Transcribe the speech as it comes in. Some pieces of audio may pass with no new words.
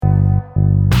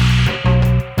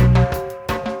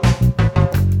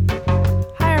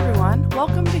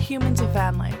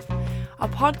Van Life, a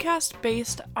podcast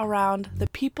based around the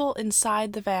people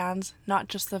inside the vans, not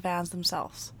just the vans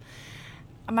themselves.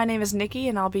 My name is Nikki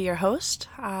and I'll be your host.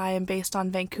 I am based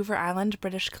on Vancouver Island,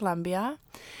 British Columbia.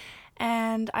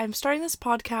 And I'm starting this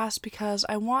podcast because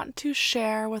I want to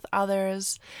share with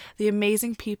others the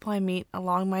amazing people I meet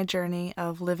along my journey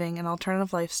of living an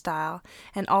alternative lifestyle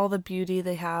and all the beauty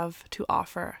they have to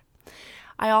offer.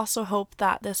 I also hope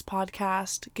that this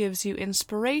podcast gives you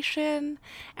inspiration,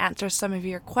 answers some of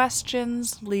your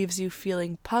questions, leaves you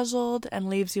feeling puzzled, and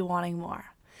leaves you wanting more.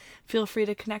 Feel free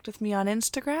to connect with me on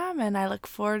Instagram, and I look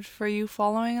forward for you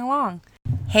following along.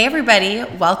 Hey everybody,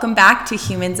 welcome back to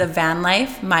Humans of Van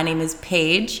Life. My name is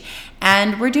Paige,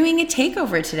 and we're doing a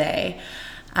takeover today.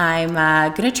 I'm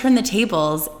going to turn the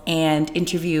tables and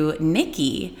interview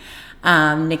Nikki.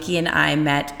 Nikki and I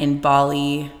met in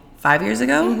Bali 5 years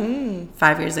ago? Mm-hmm.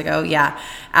 5 years ago, yeah.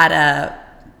 At a,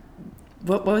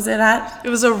 what was it at? It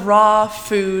was a raw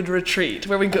food retreat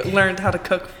where we learned how to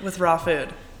cook with raw food.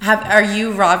 Are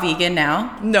you raw vegan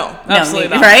now? No, absolutely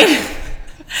not. Right?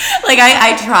 Like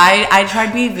I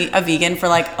tried being a vegan for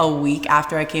like a week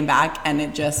after I came back, and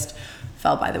it just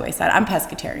fell by the wayside. I'm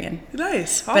pescatarian.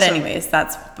 Nice. Awesome. But anyways,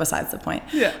 that's besides the point.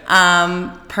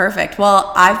 Yeah. Perfect.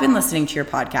 Well, I've been listening to your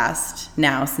podcast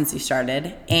now since you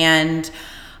started, and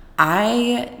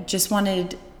I just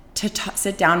wanted to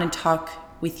sit down and talk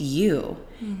with you.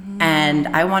 Mm-hmm. And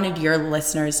I wanted your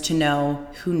listeners to know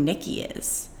who Nikki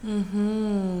is.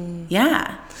 Mm-hmm.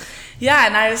 Yeah. Yeah,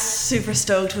 and I was super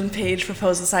stoked when Paige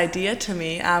proposed this idea to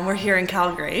me. We're here in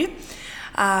Calgary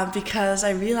because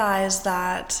I realized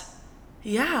that,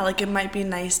 it might be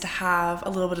nice to have a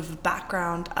little bit of a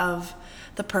background of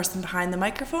the person behind the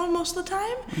microphone most of the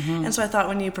time. Mm-hmm. And so I thought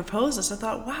when you proposed this, I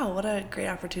thought, wow, what a great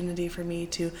opportunity for me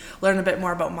to learn a bit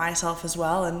more about myself as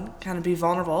well and kind of be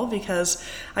vulnerable, because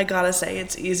I gotta say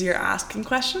it's easier asking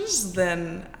questions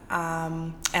than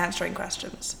answering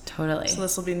questions. Totally. So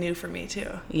this will be new for me too.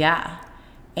 Yeah.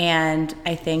 And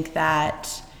I think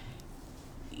that,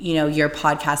 your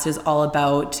podcast is all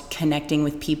about connecting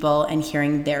with people and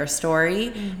hearing their story.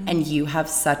 Mm-hmm. And you have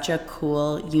such a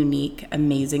cool, unique,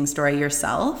 amazing story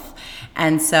yourself.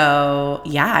 And so,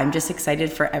 I'm just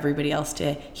excited for everybody else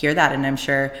to hear that. And I'm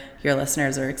sure your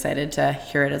listeners are excited to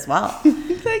hear it as well.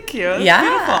 Thank you.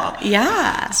 That's beautiful.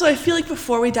 Yeah. So I feel like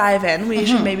before we dive in, we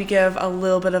should maybe give a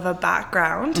little bit of a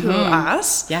background to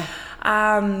us. Yeah.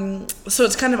 So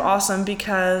it's kind of awesome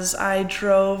because I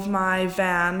drove my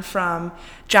van from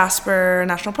Jasper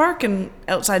National Park and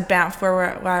outside Banff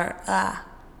where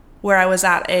I was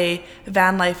at a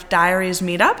Van Life Diaries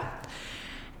meetup.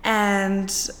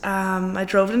 And I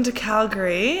drove into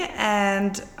Calgary,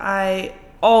 and I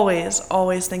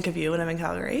always think of you when I'm in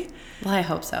Calgary. Well, I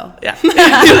hope so. Yeah, you're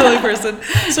the only person.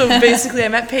 So basically, I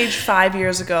met Paige 5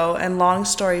 years ago, and long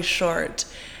story short,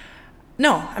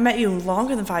 I met you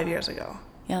longer than 5 years ago.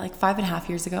 Yeah, like 5.5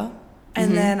 years ago.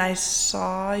 And then I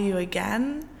saw you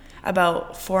again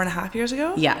about 4.5 years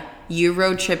ago. Yeah, you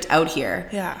road tripped out here.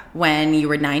 Yeah. When you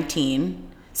were 19.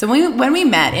 So when we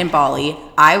met in Bali,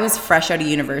 I was fresh out of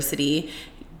university,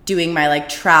 doing my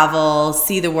travel,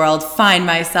 see the world, find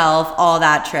myself, all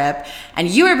that trip. And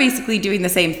you were basically doing the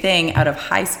same thing out of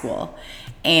high school.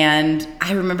 And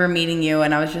I remember meeting you,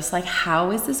 and I was just like, how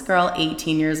is this girl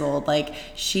 18 years old?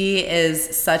 She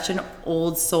is such an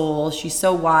old soul. She's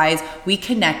so wise. We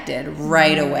connected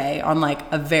right away on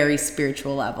a very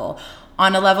spiritual level,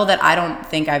 on a level that I don't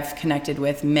think I've connected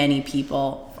with many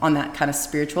people on that kind of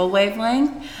spiritual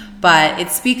wavelength. But it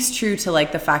speaks true to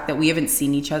the fact that we haven't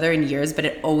seen each other in years, but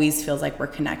it always feels like we're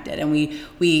connected. And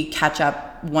we catch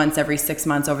up once every 6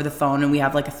 months over the phone, and we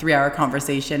have a 3-hour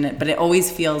conversation, but it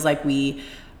always feels like we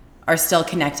are still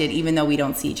connected even though we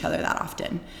don't see each other that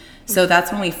often. So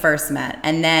that's when we first met.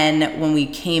 And then when we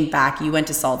came back, you went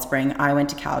to Salt Spring, I went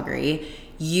to Calgary.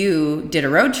 You did a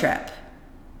road trip,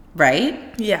 right?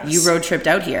 Yes. You road tripped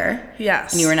out here.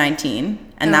 Yes. And you were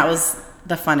 19, and that was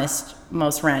the funnest,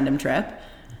 most random trip.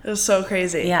 It was so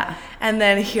crazy. Yeah. And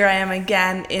then here I am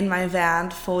again in my van,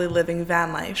 fully living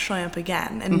van life, showing up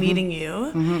again and meeting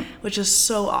you, which is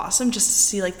so awesome just to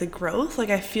see the growth.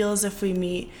 I feel as if we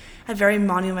meet at very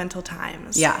monumental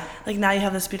times. Yeah. Now you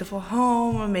have this beautiful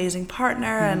home, amazing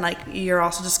partner, and you're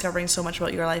also discovering so much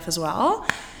about your life as well.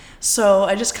 So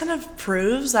it just kind of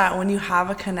proves that when you have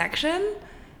a connection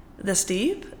this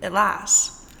deep, it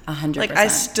lasts. 100%. I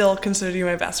still consider you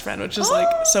my best friend, which is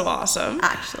so awesome.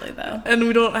 Actually, though. And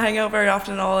we don't hang out very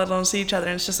often at all. I don't see each other.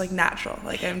 And it's just natural.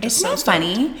 I'm just Isn't it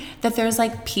funny that there's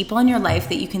people in your life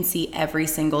that you can see every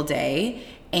single day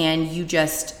and you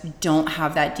just don't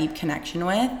have that deep connection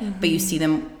with, but you see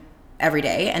them every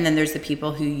day. And then there's the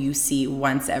people who you see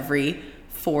once every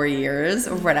 4 years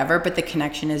or whatever, but the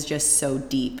connection is just so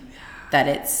deep that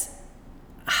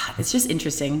it's just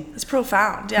interesting. It's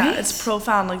profound. Yeah, Right? it's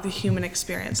profound, like the human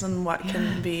experience and what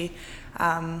can be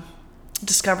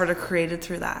discovered or created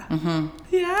through that.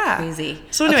 Yeah. Crazy.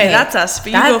 So anyway, that's us.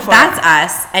 But you go for that's it.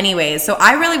 us. Anyways, so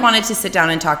I really wanted to sit down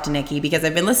and talk to Nikki because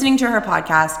I've been listening to her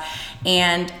podcast,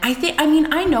 and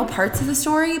I know parts of the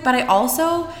story, but I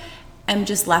also am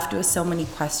just left with so many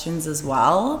questions as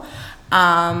well.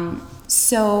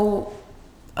 So,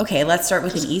 okay, let's start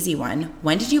with an easy one.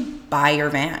 When did you buy your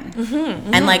van?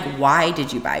 And like, why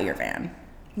did you buy your van?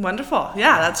 Wonderful.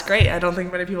 Yeah, that's great. I don't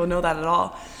think many people know that at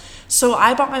all. So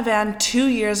I bought my van 2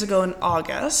 years ago in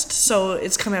August. So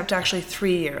it's coming up to actually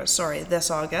 3 years. Sorry, this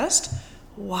August.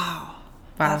 Wow.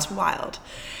 That's wild.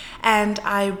 And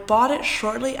I bought it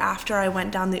shortly after I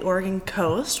went down the Oregon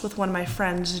coast with one of my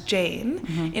friends,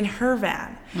 Jane, in her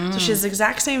van. So she has the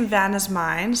exact same van as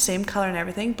mine, same color and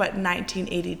everything, but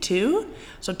 1982.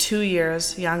 So 2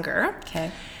 years younger.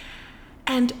 Okay.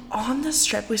 And on this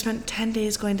trip, we spent 10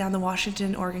 days going down the Washington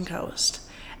and Oregon coast.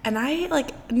 And I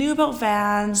knew about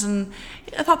vans and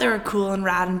I thought they were cool and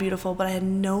rad and beautiful, but I had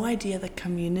no idea the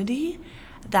community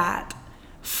that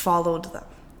followed them.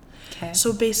 Okay.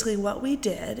 So basically what we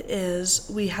did is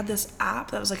we had this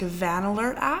app that was like a van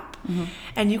alert app,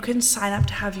 and you can sign up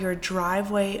to have your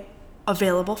driveway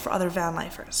available for other van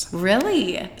lifers.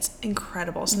 Really? It's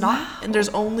incredible. It's not, and there's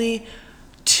only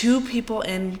 2 people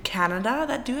in Canada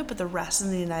that do it, but the rest is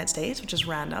in the United States, which is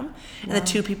random. And the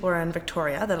 2 people are in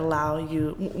Victoria that allow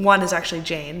you. One is actually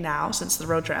Jane now since the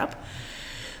road trip.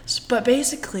 But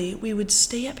basically, we would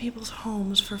stay at people's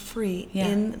homes for free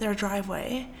in their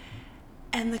driveway.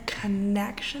 And the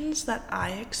connections that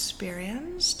I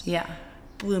experienced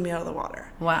blew me out of the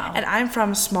water. Wow. And I'm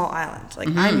from a small island.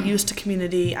 I'm used to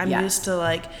community. I'm used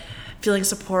to feeling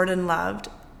supported and loved.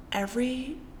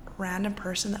 Every random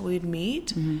person that we would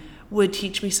meet would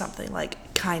teach me something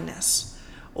like kindness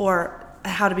or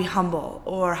how to be humble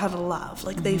or how to love.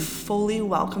 They fully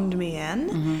welcomed me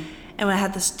in. And I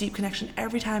had this deep connection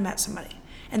every time I met somebody.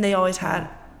 And they always had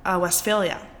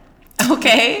Westphalia.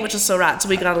 Okay. Which is so rad. So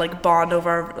we got to bond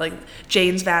over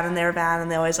Jane's van and their van,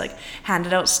 and they always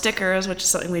handed out stickers, which is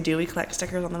something we do. We collect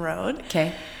stickers on the road.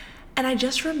 Okay. And I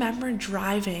just remember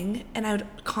driving, and I would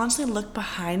constantly look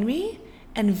behind me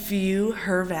and view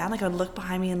her van. I would look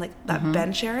behind me in that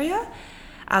bench area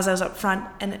as I was up front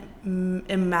and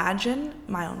imagine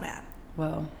my own van.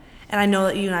 Whoa. And I know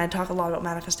that you and I talk a lot about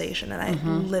manifestation, and I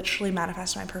literally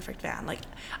manifested my perfect van.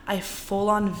 I full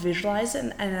on visualize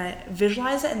it, and I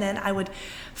visualize it, and then I would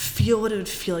feel what it would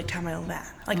feel like to have my own van.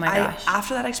 Oh my gosh.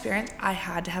 After that experience, I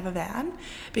had to have a van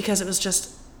because it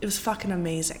was fucking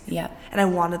amazing. Yeah. And I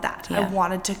wanted that. Yeah. I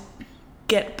wanted to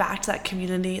get back to that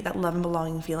community, that love and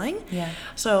belonging feeling. Yeah.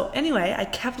 So anyway, I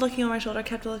kept looking over my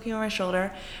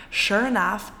shoulder, Sure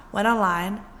enough, went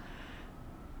online.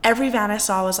 Every van I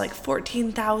saw was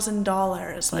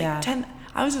 $14,000, 10.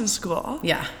 I was in school.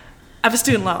 Yeah. I have a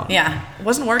student loan. Yeah.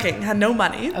 Wasn't working, had no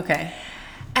money. Okay.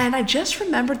 And I just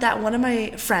remembered that one of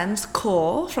my friends,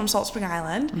 Cole from Salt Spring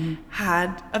Island,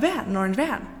 had a van, an orange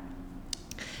van.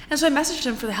 And so I messaged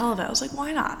him for the hell of it. I was like,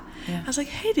 why not? Yeah. I was like,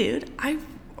 hey dude,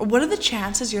 what are the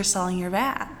chances you're selling your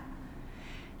van?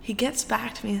 He gets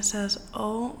back to me and says,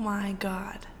 oh my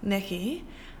God, Nikki,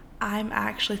 I'm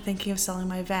actually thinking of selling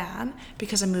my van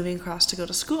because I'm moving across to go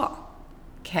to school.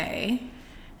 Okay.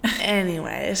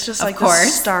 Anyway, it's just Of course.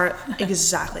 the start.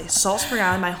 Exactly. Salt Spring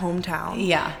Island, my hometown.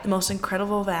 Yeah. The most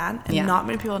incredible van. And not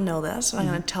many people know this, so I'm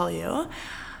going to tell you.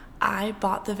 I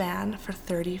bought the van for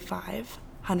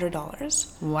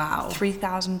 $3,500. Wow.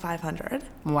 $3,500.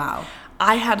 Wow.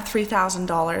 I had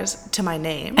 $3,000 to my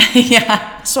name.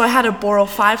 Yeah. So I had to borrow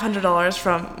 $500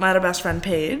 from my other best friend,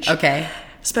 Paige. Okay.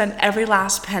 Spent every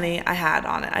last penny I had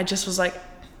on it. I just was like,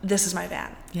 this is my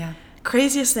van. Yeah.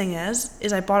 Craziest thing is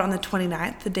I bought it on the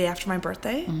 29th, the day after my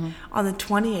birthday. On the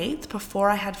 28th,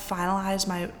 before I had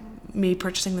finalized me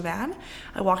purchasing the van,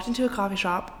 I walked into a coffee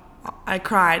shop. I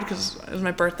cried because it was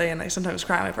my birthday, and I sometimes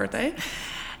cry on my birthday.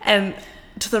 And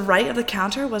to the right of the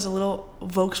counter was a little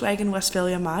Volkswagen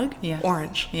Westphalia mug,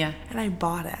 orange. Yeah. And I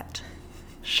bought it.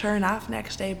 Sure enough,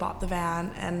 next day bought the van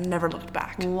and never looked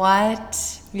back.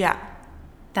 What? Yeah.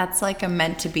 That's like a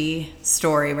meant to be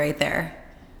story right there.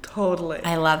 Totally.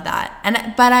 I love that.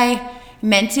 But I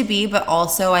meant to be, but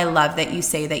also I love that you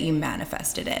say that you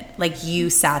manifested it. You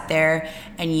sat there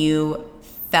and you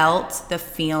felt the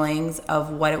feelings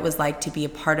of what it was like to be a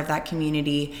part of that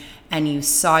community, and you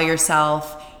saw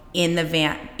yourself in the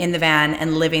van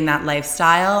and living that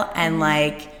lifestyle, and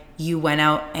you went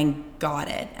out and got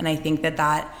it. And I think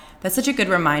that's such a good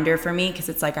reminder for me, because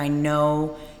it's I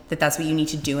know that that's what you need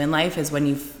to do in life, is when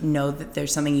you know that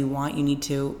there's something you want, you need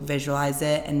to visualize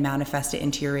it and manifest it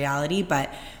into your reality.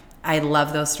 But I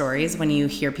love those stories when you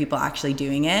hear people actually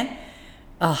doing it.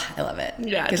 Oh, I love it.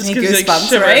 Yeah, gives just me gives you,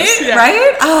 goosebumps, like, right? shivers. Yeah.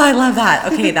 Right? Oh, I love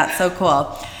that. Okay, that's so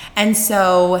cool. And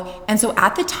so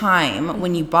at the time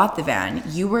when you bought the van,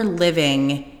 you were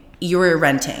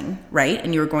renting, right?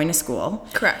 And you were going to school.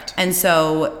 Correct. And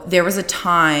so there was a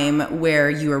time where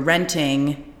you were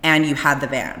renting and you had the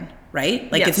van,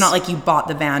 right? Like, Yes. It's not like you bought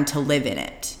the van to live in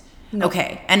it. No.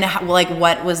 Okay. And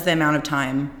what was the amount of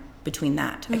time between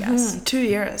that, I guess? 2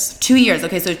 years. 2 years.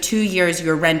 Okay, so 2 years you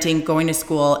were renting, going to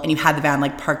school, and you had the van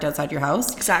like parked outside your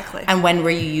house? Exactly. And when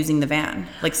were you using the van?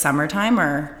 Like summertime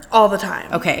or? All the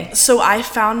time. Okay. So I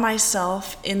found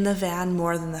myself in the van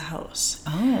more than the house.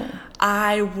 Oh.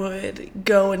 I would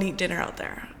go and eat dinner out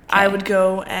there. I would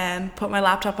go and put my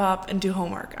laptop up and do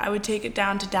homework. I would take it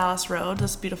down to Dallas Road,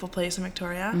 this beautiful place in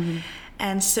Victoria,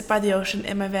 and sit by the ocean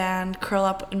in my van, curl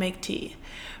up and make tea.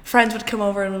 Friends would come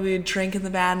over and we would drink in the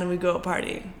van and we'd go out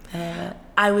partying.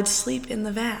 I would sleep in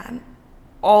the van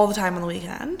all the time on the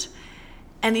weekend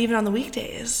and even on the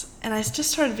weekdays. And I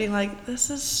just started being like, this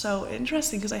is so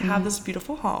interesting because I have this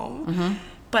beautiful home,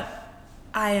 but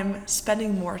I am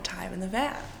spending more time in the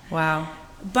van. Wow.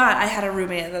 But I had a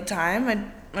roommate at the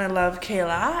time. I love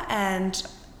Kayla, and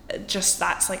just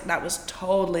that was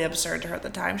totally absurd to her at the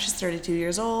time. She's 32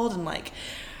 years old, and I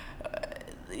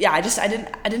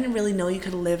didn't really know you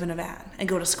could live in a van and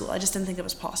go to school. I just didn't think it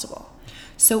was possible.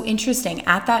 So interesting.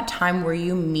 At that time, were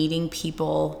you meeting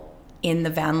people in the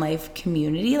van life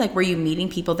community? Like, were you meeting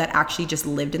people that actually just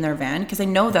lived in their van? Because I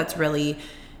know that's really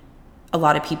a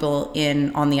lot of people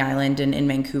on the island and in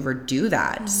Vancouver do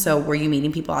that. So were you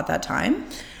meeting people at that time?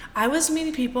 I was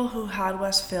meeting people who had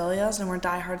Westphalias and were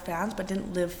diehard fans but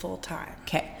didn't live full time.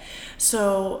 Okay.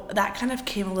 So that kind of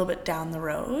came a little bit down the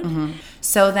road.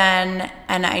 So then,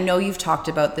 and I know you've talked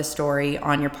about this story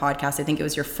on your podcast. I think it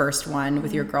was your first one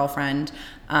with your girlfriend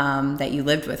that you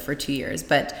lived with for 2 years.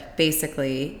 But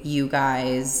basically, you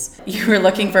were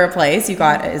looking for a place.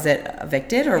 Is it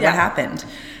evicted or what happened?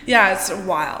 Yeah, it's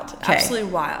wild. Okay. Absolutely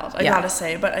wild, I gotta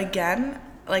say. But again,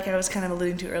 like I was kind of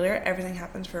alluding to earlier, everything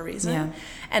happens for a reason. Yeah.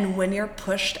 And when you're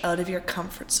pushed out of your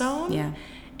comfort zone, Yeah.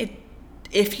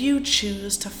 if you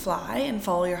choose to fly and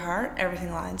follow your heart,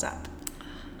 everything lines up.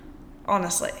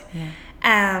 Honestly.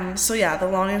 Yeah. So yeah, the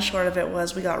long and short of it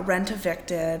was we got rent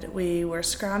evicted. We were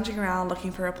scrounging around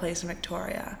looking for a place in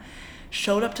Victoria.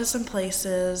 Showed up to some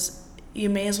places. You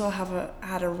may as well have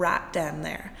had a rat den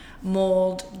there.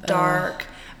 Mold, dark,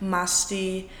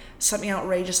 musty, something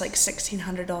outrageous like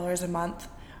 $1,600 a month.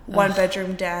 One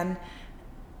bedroom den.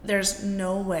 There's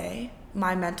no way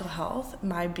my mental health,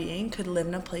 my being could live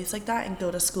in a place like that and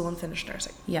go to school and finish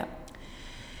nursing. Yeah.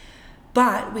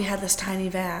 But we had this tiny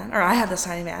van, or I had this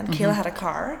tiny van. Kayla had a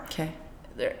car. Okay.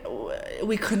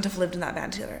 We couldn't have lived in that van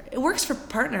together. It works for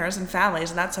partners and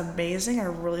families, and that's amazing. I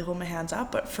really hold my hands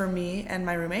up. But for me and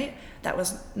my roommate, that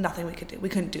was nothing we could do. We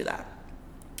couldn't do that.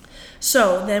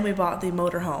 So then we bought the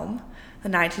motorhome, the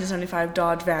 1975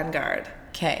 Dodge Vanguard.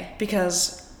 Okay.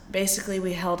 Because basically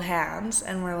we held hands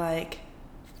and we're like,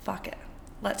 fuck it,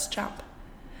 let's jump.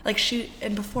 We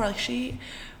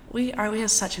had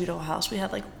such a beautiful house. We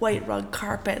had like white rug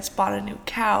carpets, bought a new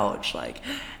couch, like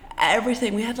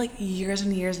everything. We had like years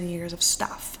and years and years of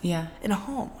stuff in a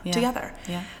home together.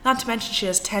 Yeah. Not to mention she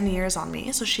has 10 years on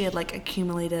me, so she had like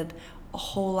accumulated a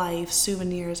whole life,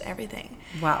 souvenirs, everything.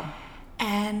 Wow.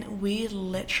 And we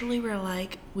literally were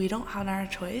like, we don't have our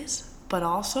choice, but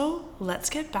also let's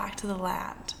get back to the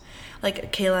land.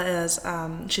 Like Kayla is,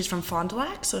 she's from Fond du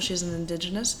Lac, so she's an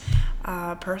Indigenous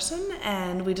person,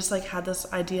 and we just like had this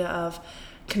idea of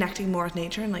connecting more with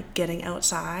nature and like getting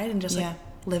outside and just like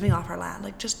living off our land,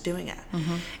 like just doing it.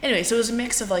 Anyway, so it was a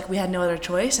mix of like we had no other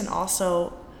choice, and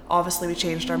also obviously we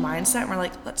changed our mindset and we're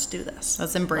like, let's do this.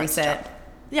 Let's embrace it. Jump.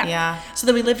 Yeah. So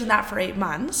then we lived in that for 8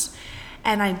 months.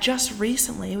 And I just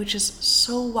recently, which is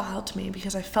so wild to me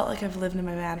because I felt like I've lived in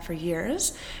my van for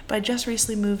years, but I just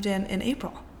recently moved in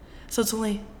April. So it's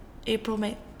only April,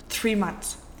 May, 3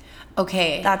 months.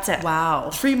 Okay. That's it. Wow.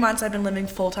 3 months I've been living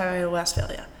full-time in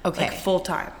Westphalia. Okay. Like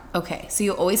full-time. Okay. So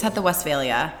you always had the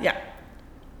Westphalia. Yeah.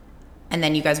 And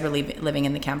then you guys were living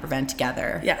in the camper van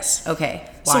together. Yes. Okay.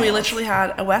 So we Wild. literally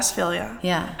had a Westphalia,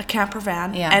 Yeah. a camper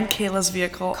van, Yeah. and Kayla's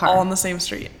vehicle Car. all on the same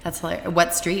street. That's hilarious.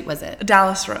 What street was it?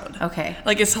 Dallas Road. Okay.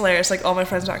 Like, it's hilarious. Like, all my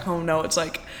friends back home know it's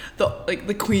like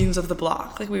the queens of the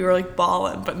block. Like, we were like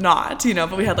balling, but not, you know.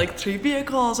 But we had like 3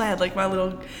 vehicles. I had like my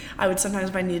little. I would sometimes,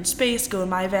 if I needed space, go in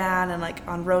my van and like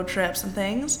on road trips and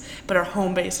things. But our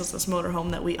home base was this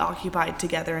motorhome that we occupied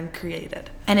together and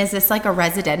created. And is this like a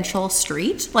residential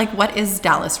street? Like, what is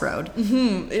Dallas Road?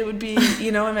 It would be,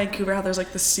 you know, in Vancouver how there's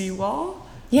like the seawall.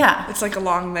 Yeah. It's like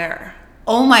along there.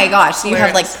 Oh my gosh. So you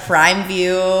have like Hilarious. prime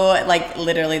view, like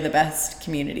literally the best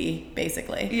community,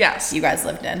 basically. Yes. You guys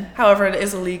lived in. However, it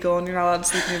is illegal and you're not allowed to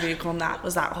sleep in your vehicle, and that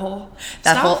was that whole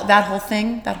That stuff. whole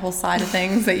thing, that whole side of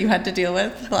things that you had to deal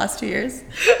with the last 2 years.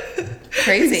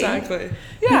 Crazy. Exactly.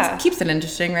 Yeah. Keeps it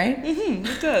interesting, right?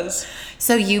 It does.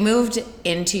 So you moved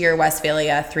into your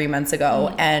Westphalia 3 months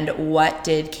ago, and what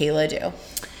did Kayla do?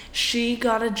 She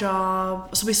got a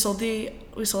job. So we sold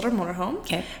our motorhome.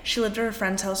 Okay. She lived at her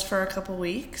friend's house for a couple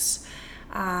weeks.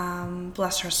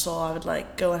 Bless her soul. I would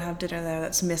like go and have dinner there.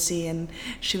 That's Missy, and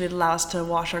she would allow us to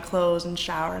wash our clothes and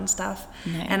shower and stuff.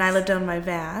 Nice. And I lived in my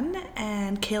van.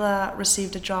 And Kayla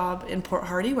received a job in Port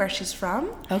Hardy, where she's from.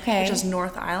 Okay. Which is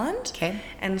North Island. Okay.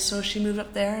 And so she moved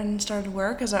up there and started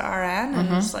work as an RN and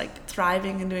was like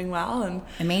thriving and doing well. And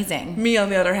Amazing. me, on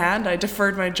the other hand, I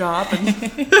deferred my job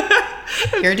and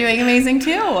You're doing amazing too.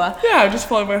 yeah, I'm just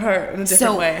following my heart in a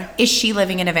different way. Is she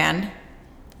living in a van?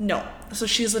 No. So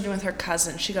she's living with her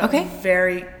cousin. She got Okay. a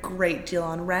very great deal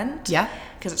on rent. Yeah.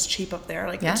 Because it's cheap up there.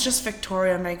 Like, Yeah. it's just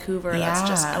Victoria and Vancouver. That's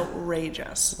just Yeah.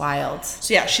 outrageous. Wild.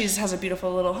 So yeah, she has a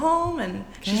beautiful little home and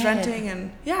she's Good. renting,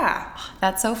 and yeah.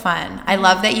 That's so fun. I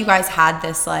love that you guys had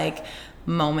this like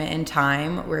moment in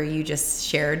time where you just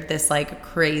shared this like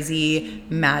crazy,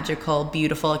 magical,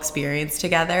 beautiful experience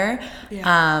together.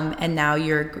 Yeah. And now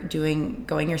you're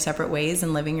going your separate ways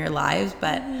and living your lives.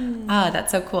 But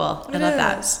that's so cool. I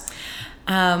love is.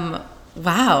 that.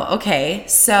 Wow. Okay.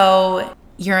 So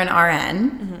you're an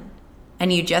RN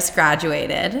and you just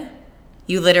graduated.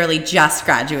 You literally just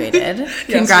graduated.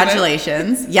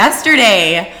 Congratulations.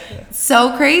 Yesterday.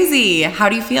 So crazy. How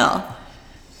do you feel?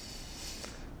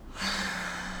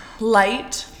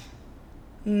 Light,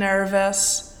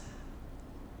 nervous,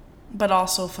 but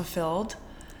also fulfilled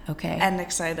Okay. and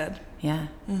excited. Yeah.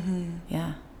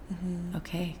 Yeah.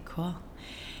 Okay, cool.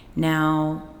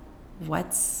 Now,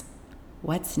 what's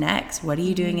next? What are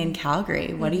you doing in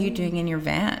Calgary? What are you doing in your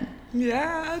van?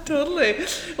 Yeah, totally.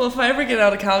 Well, if I ever get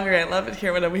out of Calgary, I love it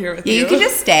here when I'm here with Yeah, you. you can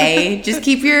just stay. Just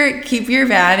keep your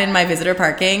van in my visitor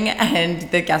parking, and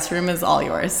the guest room is all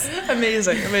yours.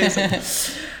 Amazing.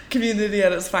 Community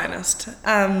at its finest.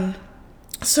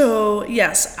 So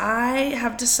yes, I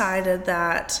have decided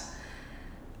that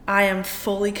I am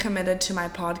fully committed to my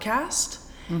podcast,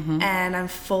 and I'm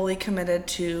fully committed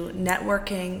to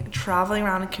networking, traveling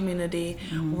around the community,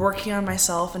 working on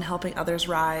myself and helping others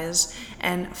rise,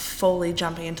 and fully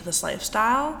jumping into this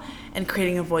lifestyle and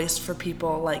creating a voice for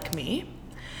people like me.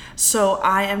 So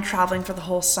I am traveling for the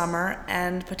whole summer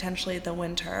and potentially the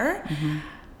winter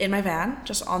in my van,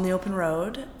 just on the open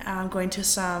road. I'm going to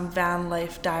some Van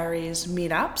Life Diaries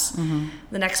meetups.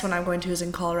 The next one I'm going to is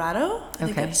in Colorado. I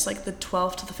think Okay. it's like the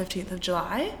 12th to the 15th of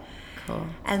July. Cool.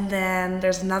 And then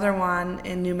there's another one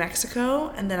in New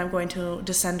Mexico. And then I'm going to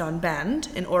Descend on Bend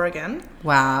in Oregon,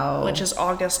 Wow. which is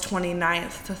August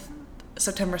 29th to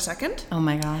September 2nd. Oh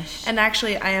my gosh. And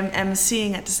actually, I am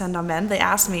emceeing at Descend on Bend. They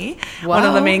asked me, one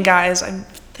of the Wow. main guys, I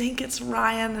think it's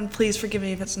Ryan, and please forgive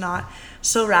me if it's not.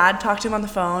 So rad. Talked to him on the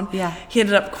phone. Yeah. He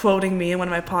ended up quoting me in one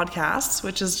of my podcasts,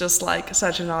 which is just like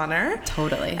such an honor.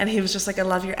 Totally. And he was just like, I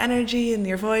love your energy and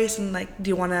your voice, and like, do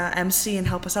you want to MC and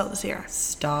help us out this year?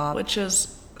 Stop. Which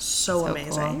is so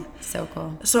amazing. Cool. So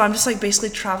cool. So I'm just like basically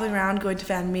traveling around, going to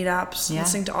van meetups, Yeah.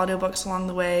 listening to audiobooks along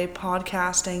the way,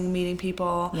 podcasting, meeting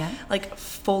people, Yeah. like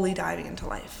fully diving into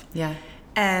life. Yeah.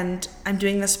 And I'm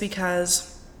doing this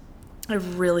because I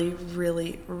really,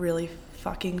 really, really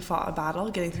fucking fought a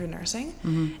battle getting through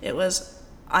nursing. It was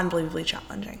unbelievably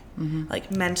challenging.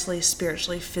 Like mentally,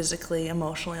 spiritually, physically,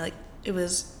 emotionally. Like it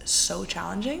was so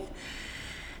challenging.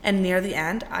 And near the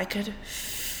end, I could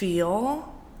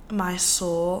feel my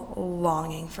soul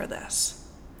longing for this.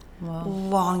 Wow.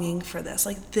 Longing for this.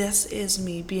 Like, this is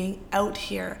me being out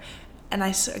here. And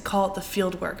I call it the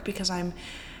field work because I'm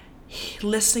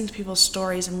listening to people's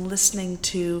stories and listening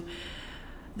to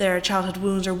their childhood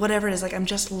wounds or whatever it is. Like, I'm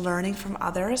just learning from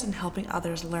others and helping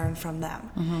others learn from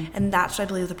them. And that's what I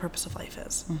believe the purpose of life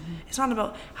is. It's not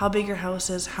about how big your house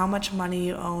is, how much money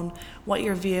you own, what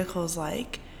your vehicle is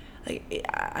like.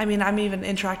 I mean, I'm even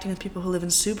interacting with people who live in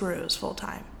Subarus full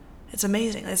time. It's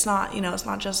amazing. It's not, it's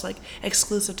not just like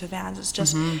exclusive to Vans. It's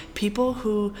just people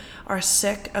who are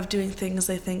sick of doing things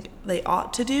they think they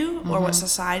ought to do or what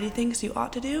society thinks you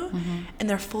ought to do, and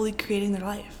they're fully creating their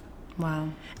life. Wow.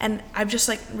 And I've just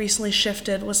like recently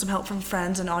shifted with some help from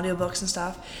friends and audiobooks and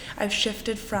stuff. I've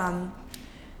shifted from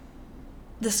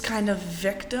this kind of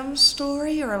victim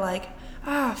story or like,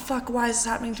 fuck, why is this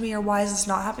happening to me or why is this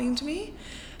not happening to me,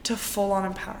 to full on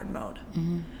empowered mode.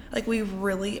 Like, we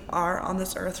really are on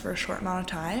this earth for a short amount of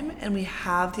time, and we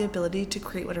have the ability to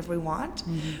create whatever we want.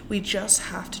 We just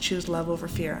have to choose love over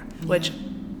fear, which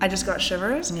I just got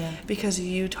shivers because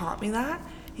you taught me that.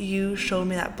 You showed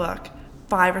me that book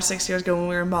 5 or 6 years ago when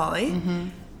we were in Bali.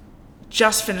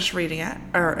 Just finished reading it,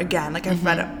 or again, like I've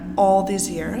read it all these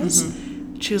years.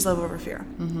 Choose love over fear.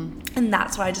 And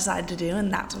that's what I decided to do,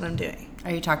 and that's what I'm doing.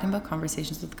 Are you talking about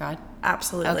Conversations with God?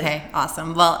 Absolutely. Okay,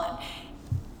 awesome. Well,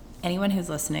 anyone who's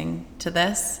listening to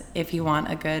this, if you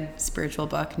want a good spiritual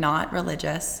book, not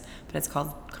religious, but it's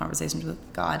called Conversations with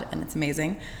God, and it's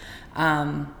amazing.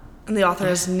 And the author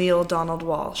is Neil Donald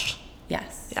Walsh.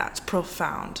 Yes. Yeah, it's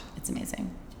profound. It's amazing.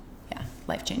 Yeah,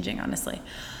 life-changing, honestly.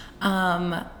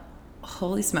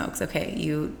 Holy smokes. Okay,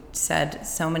 you said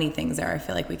so many things there. I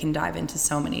feel like we can dive into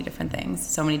so many different things,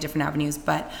 so many different avenues,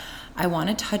 but I want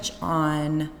to touch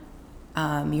on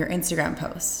your Instagram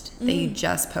post that you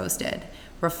just posted,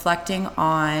 reflecting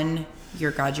on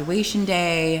your graduation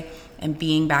day and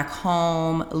being back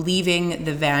home, leaving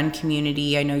the van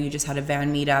community. I know you just had a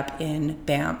van meetup in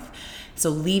Banff.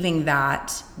 So leaving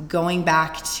that, going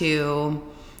back to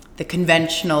the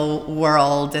conventional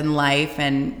world and life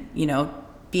and,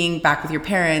 being back with your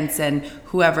parents and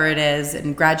whoever it is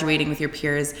and graduating with your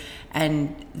peers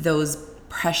and those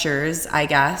pressures, I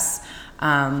guess.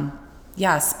 Talk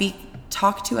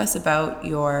to us about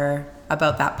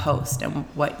that post and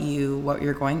what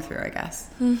you're going through, I guess.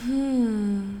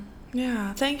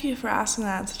 Yeah, thank you for asking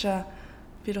that in such a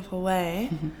beautiful way.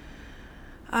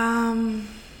 I'm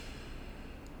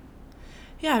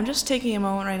just taking a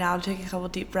moment right now to take a couple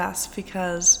deep breaths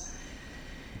because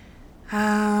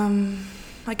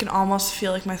I can almost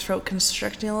feel like my throat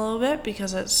constricting a little bit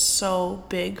because it's so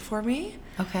big for me.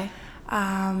 Okay.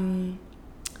 And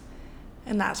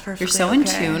that's perfectly You're so in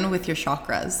tune with your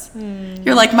chakras.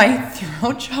 You're like, my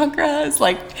throat chakra is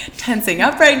like tensing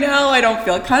up right now. I don't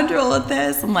feel comfortable with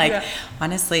this. I'm like,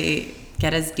 honestly,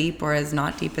 get as deep or as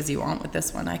not deep as you want with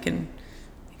this one. I can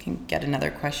get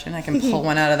another question. I can pull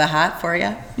one out of the hat for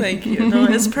you. Thank you. No,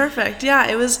 it's perfect. Yeah,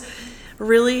 it was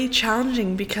really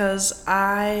challenging because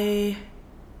I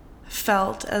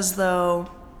felt as though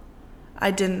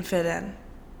I didn't fit in.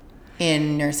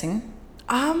 In nursing?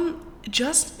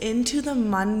 Just into the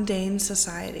mundane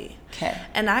society. Okay.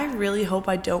 And I really hope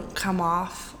I don't come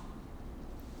off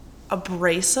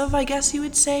abrasive, I guess you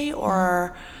would say,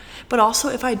 but also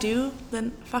if I do,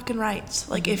 then fucking right.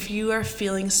 Like, if you are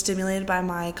feeling stimulated by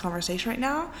my conversation right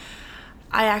now,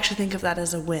 I actually think of that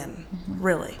as a win,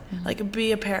 really. Like,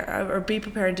 be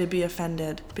prepared to be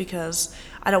offended because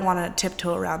I don't want to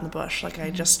tiptoe around the bush like I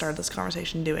just started this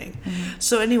conversation doing.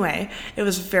 So anyway, it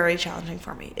was very challenging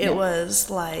for me. It was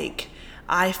like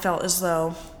I felt as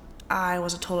though I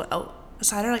was a total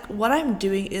outsider. Like, what I'm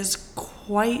doing is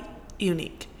quite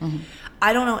unique.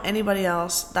 I don't know anybody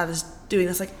else that is doing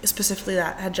this, like specifically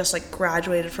that had just like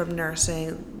graduated from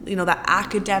nursing, that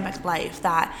academic life,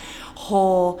 that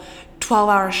whole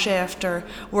 12-hour shift or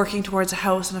working towards a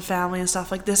house and a family and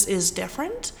stuff. Like, this is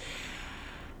different.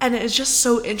 And it's just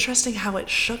so interesting how it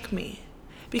shook me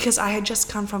because I had just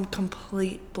come from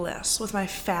complete bliss with my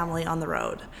family on the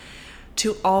road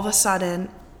to all of a sudden,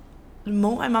 the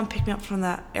moment my mom picked me up from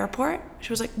the airport,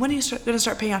 she was like, when are you going to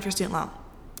start paying off your student loan?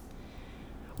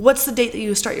 What's the date that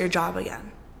you start your job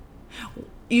again?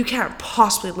 You can't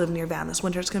possibly live in your van this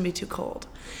winter. It's going to be too cold.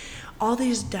 All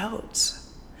these doubts.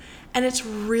 And it's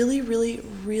really, really,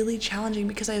 really challenging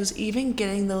because I was even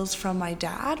getting those from my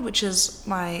dad, which is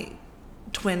my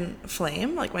twin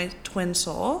flame, like my twin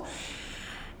soul.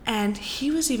 And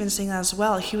he was even saying that as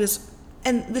well.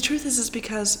 And the truth is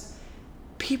because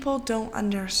people don't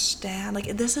understand,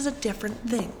 like, this is a different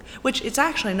thing, which it's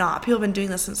actually not. People have been doing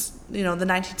this since, the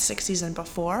 1960s and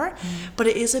before, but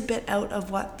it is a bit out of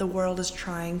what the world is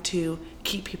trying to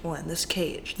keep people in, this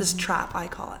cage, this trap, I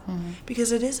call it,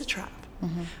 because it is a trap.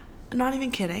 I'm not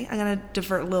even kidding. I'm going to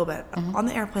divert a little bit. On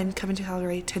the airplane coming to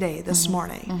Calgary today, this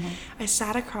morning, I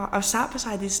sat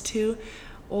beside these two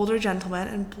older gentlemen,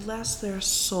 and bless their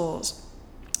souls,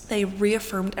 they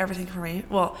reaffirmed everything for me.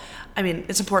 Well, I mean,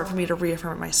 it's important for me to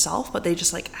reaffirm it myself, but they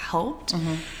just like helped.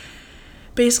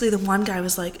 Basically, the one guy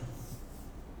was like,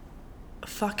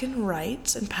 fucking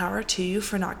rights and power to you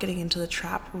for not getting into the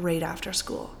trap right after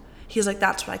school. He's like,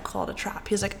 that's what I called a trap.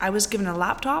 He's like, I was given a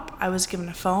laptop, I was given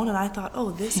a phone, and I thought,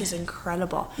 oh, this is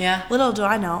incredible. Yeah. Little do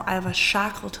I know, I have a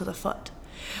shackle to the foot.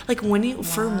 Like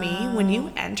for me, when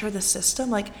you enter the system,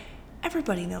 like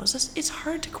everybody knows this, it's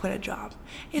hard to quit a job.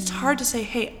 It's hard to say,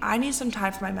 hey, I need some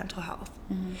time for my mental health.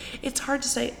 It's hard to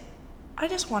say, I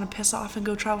just want to piss off and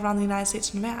go travel around the United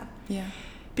States in a van. Yeah.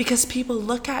 Because people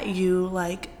look at you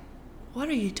like, what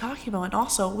are you talking about? And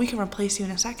also, we can replace you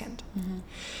in a second.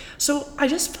 So I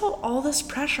just felt all this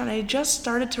pressure, and I just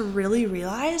started to really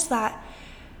realize that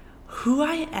who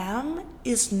I am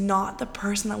is not the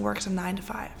person that works a 9 to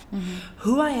 5.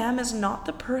 Who I am is not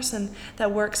the person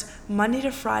that works Monday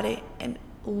to Friday and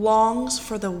longs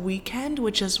for the weekend,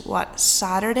 which is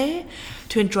Saturday,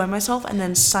 to enjoy myself, and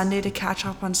then Sunday to catch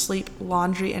up on sleep,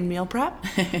 laundry, and meal prep.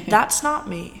 That's not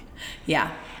me.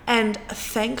 Yeah. And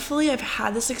thankfully, I've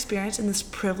had this experience and this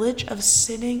privilege of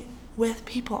sitting with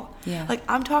people. Yeah. Like,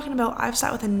 I'm talking about, I've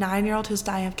sat with a 9-year-old who's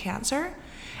dying of cancer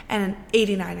and an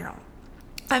 89-year-old.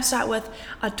 I've sat with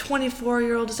a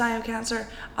 24-year-old who's dying of cancer,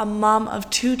 a mom of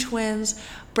 2 twins,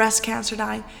 breast cancer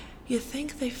dying. You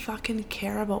think they fucking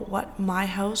care about what my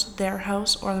house, their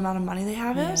house, or the amount of money they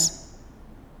have is?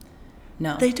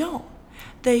 No. They don't.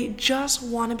 They just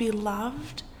want to be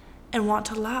loved and want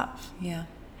to love. Yeah.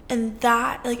 And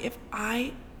that, like, if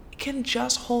I can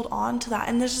just hold on to that,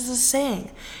 and this is a saying,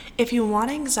 if you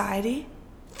want anxiety,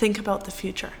 think about the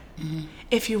future.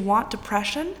 If you want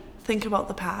depression, think about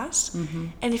the past.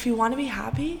 And if you want to be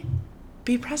happy,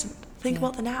 be present. Think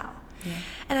about the now. Yeah.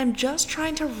 And I'm just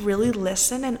trying to really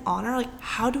listen and honor, like,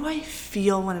 how do I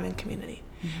feel when I'm in community?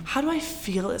 How do I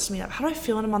feel at this meetup? How do I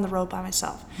feel when I'm on the road by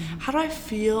myself? How do I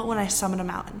feel when I summit a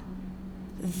mountain?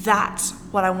 That's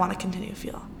what I want to continue to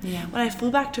feel. Yeah. When I flew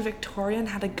back to Victoria and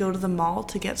had to go to the mall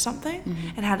to get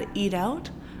something and had to eat out,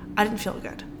 I didn't feel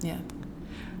good. Yeah.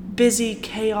 Busy,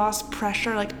 chaos,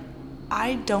 pressure, like,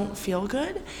 I don't feel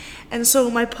good. And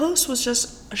so my post was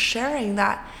just sharing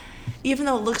that even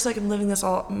though it looks like I'm living this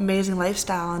all amazing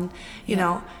lifestyle and, you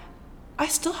know, I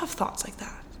still have thoughts like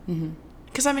that.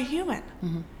 Because I'm a human.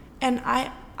 And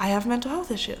I have mental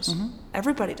health issues.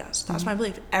 Everybody does. That's my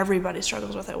belief. Everybody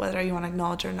struggles with it, whether you want to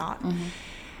acknowledge it or not.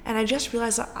 And I just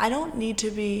realized that I don't need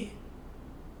to be,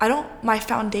 my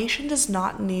foundation does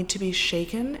not need to be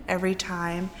shaken every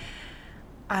time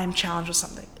I'm challenged with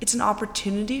something. It's an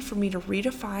opportunity for me to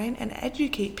redefine and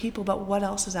educate people about what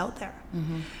else is out there.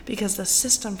 Because the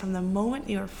system, from the moment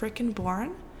you're freaking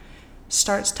born,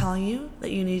 starts telling you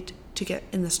that you need to get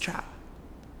in this trap.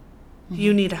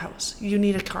 You need a house. You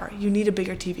need a car. You need a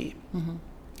bigger TV.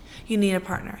 You need a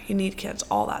partner. You need kids.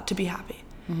 All that to be happy.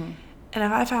 And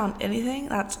if I found anything,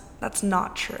 that's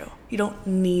not true. You don't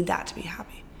need that to be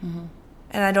happy.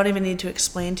 And I don't even need to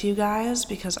explain to you guys,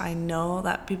 because I know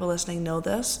that people listening know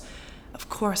this. Of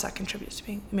course that contributes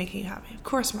to making you happy. Of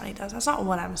course money does. That's not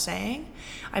what I'm saying.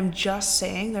 I'm just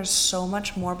saying there's so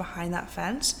much more behind that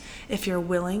fence if you're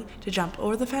willing to jump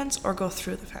over the fence or go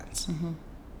through the fence.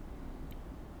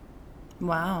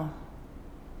 Wow.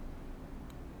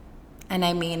 And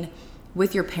I mean,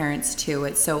 with your parents too,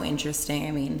 it's so interesting.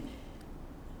 I mean,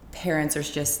 parents are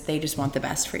they just want the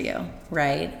best for you,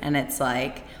 right? And it's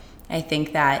like, I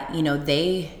think that, you know,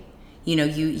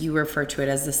 you refer to it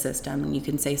as the system, and you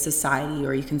can say society,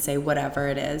 or you can say whatever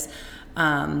it is.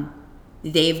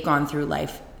 They've gone through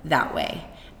life that way.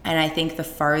 And I think the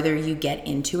farther you get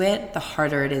into it, the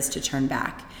harder it is to turn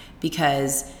back,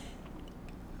 because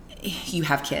you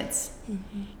have kids.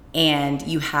 And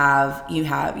you have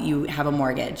a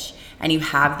mortgage, and you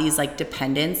have these like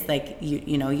dependents, like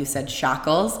you said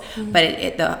shackles,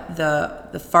 but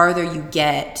the farther you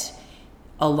get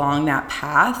along that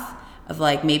path of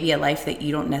like maybe a life that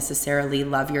you don't necessarily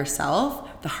love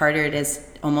yourself, the harder it is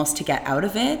almost to get out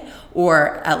of it,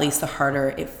 or at least the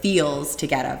harder it feels to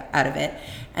get out of it.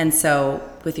 And so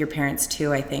with your parents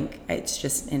too, I think it's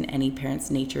just in any parent's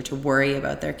nature to worry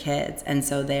about their kids. And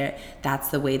so that's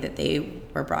the way that they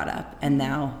were brought up. And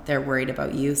now they're worried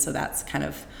about you. So that's kind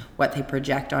of what they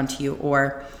project onto you.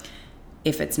 Or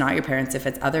if it's not your parents, if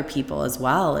it's other people as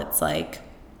well, it's like,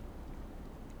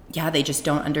 yeah, they just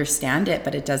don't understand it.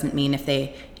 But it doesn't mean if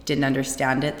they didn't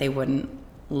understand it, they wouldn't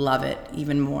love it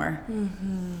even more.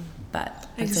 But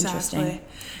it's interesting.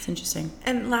 It's interesting.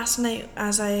 And last night,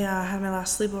 as I had my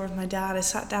last sleepover with my dad, I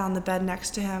sat down on the bed next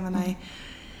to him, and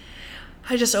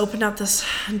I just opened up this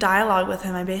dialogue with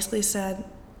him. I basically said,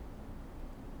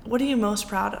 what are you most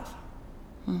proud of?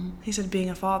 He said, being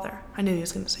a father. I knew he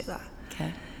was going to say that.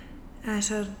 Okay. And I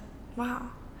said, wow,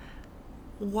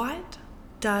 what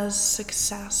does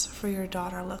success for your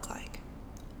daughter look like?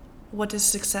 What does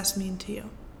success mean to you?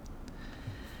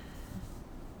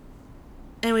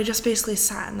 And we just basically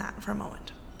sat in that for a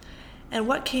moment. And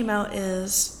what came out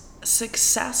is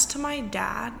success to my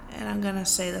dad, and I'm going to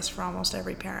say this for almost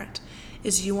every parent,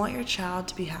 is you want your child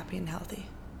to be happy and healthy.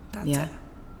 That's it.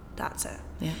 That's it.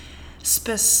 Yeah.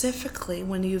 Specifically,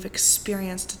 when you've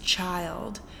experienced a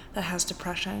child that has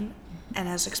depression and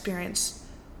has experienced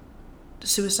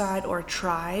suicide or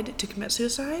tried to commit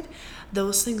suicide,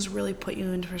 those things really put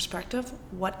you into perspective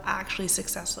what actually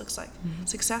success looks like.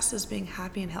 Success is being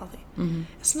happy and healthy.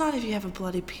 It's not if you have a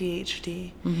bloody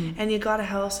PhD and you got a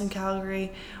house in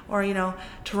Calgary or, you know,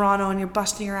 Toronto, and you're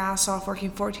busting your ass off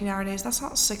working 14-hour days. That's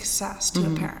not success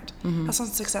to a parent. That's not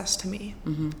success to me.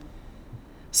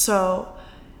 So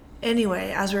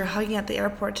anyway, as we were hugging at the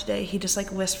airport today, he just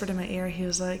like whispered in my ear. He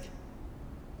was like,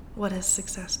 "What is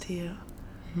success to you?"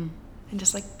 And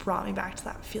just like brought me back to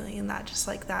that feeling, and that just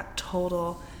like that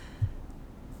total,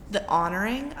 the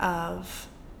honoring of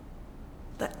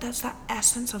that's that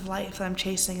essence of life that I'm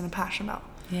chasing and I'm passionate about.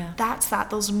 Yeah. That's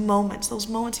those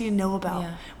moments you know about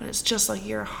when it's just like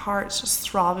your heart's just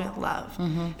throbbing with love,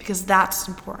 because that's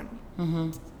important.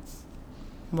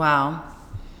 Wow.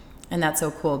 And that's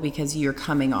so cool because you're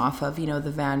coming off of, you know,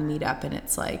 the van meetup, and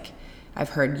it's like, I've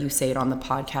heard you say it on the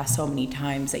podcast so many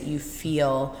times that you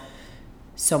feel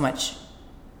so much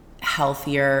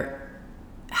healthier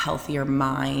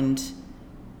mind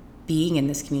being in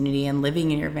this community and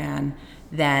living in your van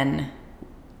than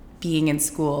being in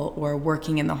school or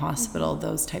working in the hospital,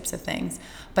 those types of things.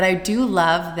 But I do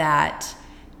love that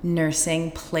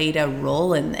nursing played a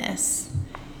role in this.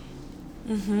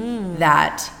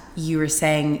 That you were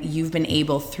saying you've been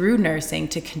able through nursing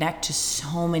to connect to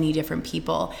so many different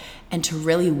people and to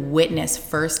really witness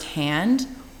firsthand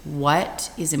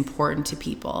what is important to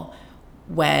people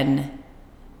when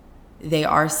they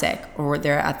are sick or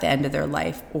they're at the end of their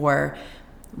life or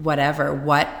whatever,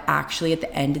 what actually at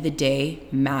the end of the day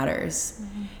matters.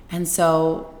 And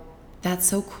so that's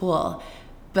so cool.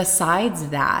 Besides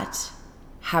that,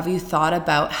 have you thought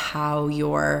about how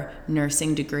your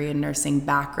nursing degree and nursing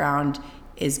background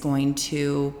is going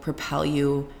to propel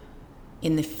you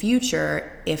in the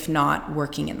future, if not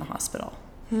working in the hospital?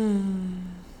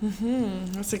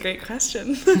 That's a great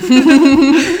question.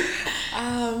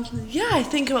 Yeah, I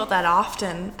think about that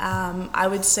often. I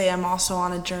would say I'm also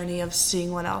on a journey of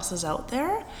seeing what else is out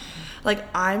there. Like,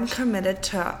 I'm committed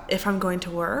to, if I'm going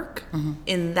to work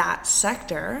in that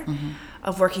sector,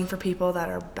 of working for people that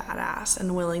are badass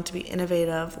and willing to be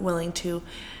innovative, willing to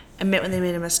admit when they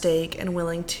made a mistake, and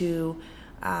willing to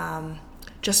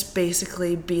just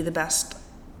basically be the best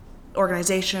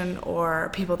organization or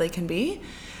people they can be.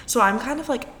 So I'm kind of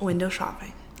like window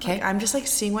shopping. Okay. Like, I'm just like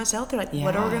seeing what's out there. Like,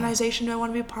 what organization do I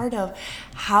want to be a part of?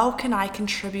 How can I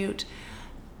contribute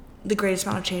the greatest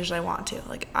amount of change that I want to?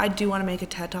 Like, I do want to make a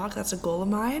TED Talk. That's a goal of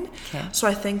mine. Okay. So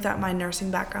I think that my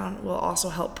nursing background will also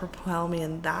help propel me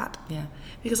in that. Yeah.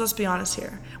 Because let's be honest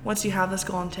here. Once you have this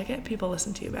golden ticket, people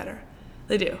listen to you better.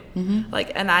 They do.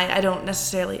 Like, and I don't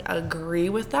necessarily agree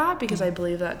with that, because I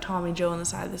believe that Tommy Joe on the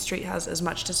side of the street has as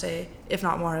much to say, if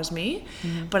not more, as me.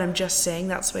 But I'm just saying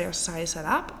that's the way our society is set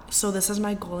up. So this is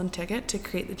my golden ticket to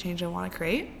create the change I want to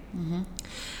create.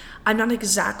 I'm not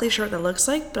exactly sure what that looks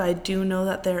like, but I do know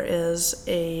that there is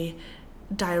a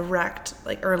direct,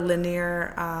 like, or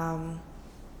linear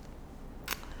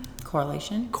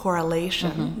correlation.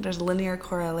 There's a linear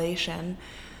correlation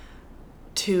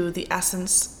to the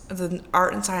essence of the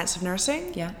art and science of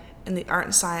nursing, and the art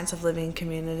and science of living in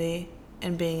community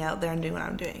and being out there and doing what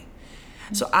I'm doing.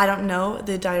 So I don't know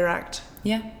the direct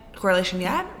correlation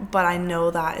yet, but I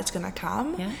know that it's gonna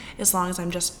come as long as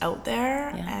I'm just out there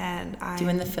and I'm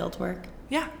doing the field work.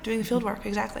 Doing the field work,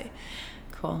 exactly.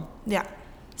 Cool. Yeah.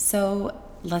 So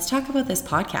let's talk about this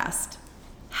podcast.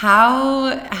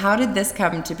 How did this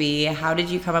come to be? How did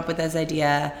you come up with this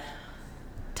idea?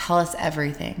 Tell us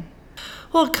everything.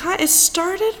 Well, it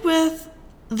started with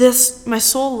this, my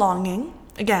soul longing.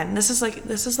 Again, this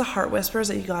is the heart whispers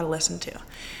that you gotta listen to.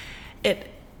 It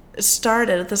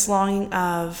started with this longing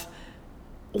of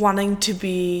wanting to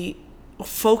be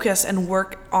focused and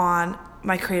work on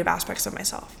my creative aspects of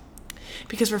myself.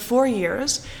 Because for 4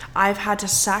 years, I've had to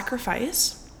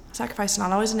sacrifice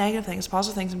not always a negative thing, it's a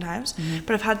positive thing sometimes,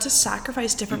 but I've had to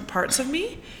sacrifice different parts of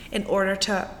me in order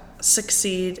to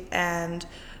succeed in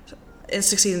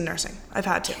nursing. I've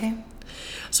had to. Okay.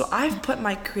 So I've put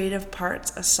my creative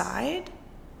parts aside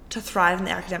to thrive in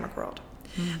the academic world.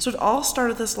 So it all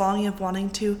started with this longing of wanting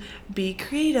to be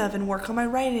creative and work on my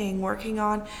writing, working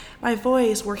on my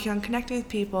voice, working on connecting with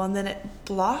people, and then it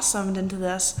blossomed into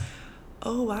this,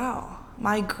 oh wow,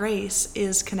 my grace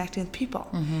is connecting with people.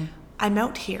 I'm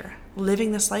out here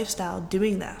living this lifestyle,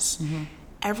 doing this.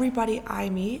 everybody I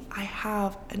meet, I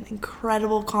have an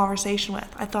incredible conversation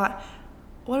with. I thought,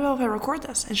 what about if I record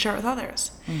this and share it with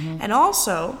others? Mm-hmm. And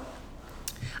also,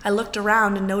 I looked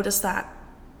around and noticed that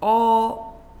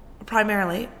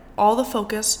primarily, all the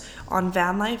focus on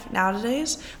van life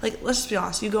nowadays, like, let's just be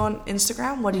honest, you go on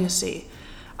Instagram, what do you see?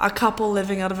 A couple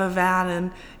living out of a van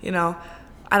and, you know,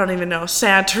 I don't even know,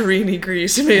 Santorini,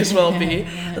 Greece, it may as well be.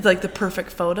 It's like the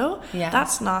perfect photo. Yeah.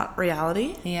 That's not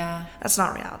reality. Yeah. That's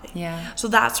not reality. Yeah. So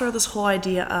that's where this whole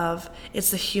idea of it's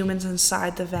the humans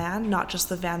inside the van, not just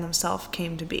the van themselves,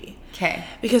 came to be. Okay.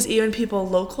 Because even people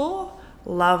local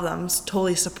love them,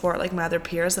 totally support, like my other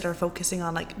peers that are focusing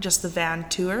on like just the van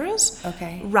tours.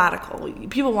 Okay. Radical.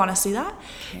 People want to see that.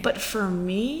 Okay. But for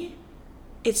me,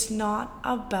 it's not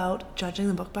about judging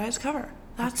the book by its cover.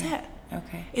 That's it.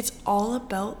 Okay. It's all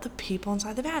about the people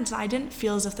inside the vans. And I didn't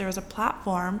feel as if there was a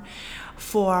platform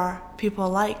for people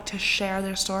like to share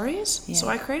their stories. Yeah. So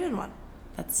I created one.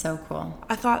 That's so cool.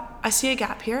 I thought, I see a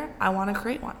gap here. I want to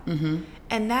create one. Mm-hmm.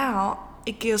 And now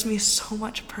it gives me so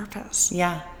much purpose.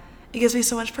 Yeah. It gives me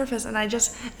so much purpose. And I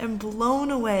just am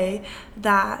blown away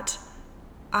that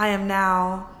I am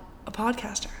now a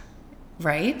podcaster.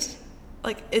 Right?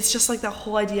 Like, it's just like the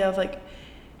whole idea of like,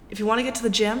 if you want to get to the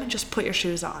gym, just put your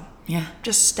shoes on. Yeah.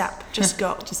 Just step. Just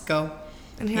go. Just go.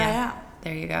 And here I am.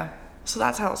 There you go. So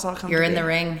that's how it's all come You're to in be. the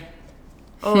ring.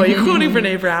 Oh, are you quoting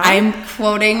Brene Brown? I'm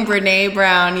quoting Brene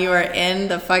Brown. You are in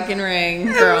the fucking ring,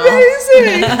 girl.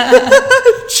 Amazing.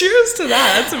 Cheers to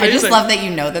that. That's amazing. I just love that you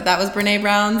know that was Brene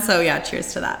Brown. So yeah,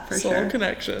 cheers to that for Soul sure.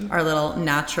 connection. Our little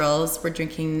naturals. We're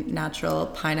drinking natural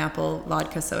pineapple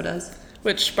vodka sodas.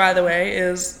 Which, by the way,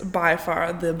 is by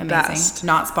far the Amazing. best.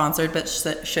 Not sponsored, but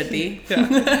should be.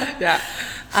 Yeah.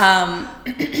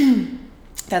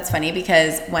 That's funny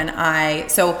because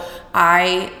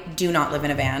I do not live in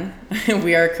a van.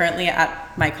 We are currently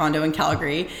at my condo in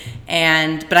Calgary,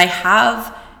 but I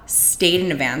have stayed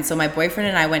in a van. So my boyfriend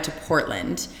and I went to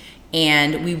Portland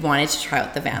and we wanted to try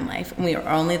out the van life. And we were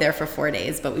only there for 4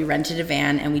 days, but we rented a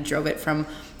van and we drove it from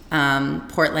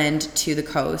Portland to the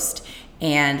coast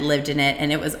and lived in it,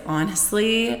 and it was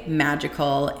honestly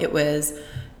magical.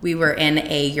 We were in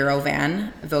a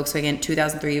Eurovan, Volkswagen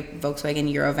 2003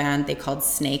 Volkswagen Eurovan. They called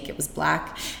Snake. It was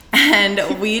black,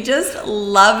 and we just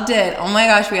loved it. Oh my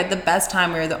gosh, we had the best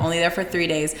time. We were only there for 3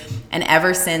 days, and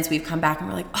ever since we've come back and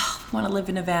we're like, oh, we want to live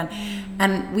in a van.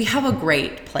 And we have a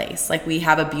great place. Like, we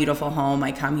have a beautiful home.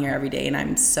 I come here every day, and I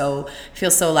feel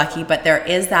so lucky. But there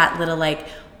is that little, like,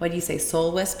 what do you say,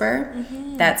 soul whisper?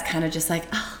 Mm-hmm. That's kind of just like,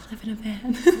 oh, live in a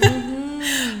van.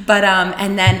 Mm-hmm. But,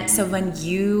 and then, so when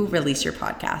you released your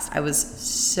podcast, I was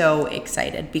so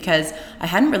excited because I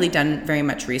hadn't really done very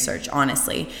much research,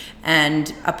 honestly.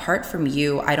 And apart from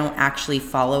you, I don't actually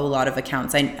follow a lot of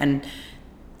accounts. And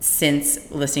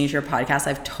since listening to your podcast,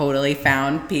 I've totally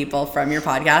found people from your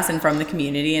podcast and from the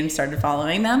community and started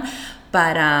following them.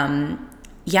 But, I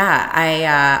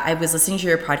was listening to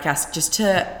your podcast just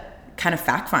to kind of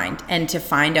fact find and to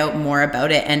find out more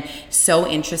about it, and so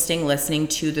interesting listening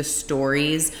to the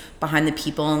stories behind the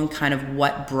people and kind of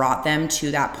what brought them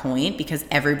to that point, because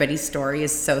everybody's story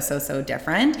is so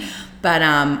different. But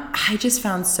I just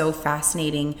found so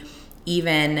fascinating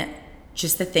even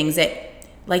just the things that,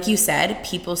 like you said,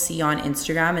 people see on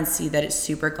Instagram and see that it's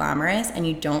super glamorous, and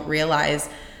you don't realize,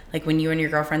 like, when you and your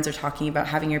girlfriends are talking about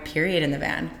having your period in the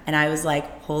van, and I was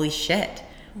like, holy shit.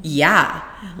 Yeah.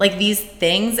 Like, these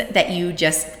things that you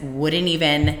just wouldn't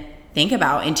even think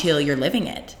about until you're living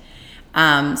it.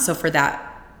 So for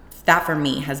that for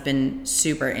me has been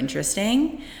super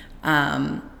interesting.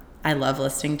 I love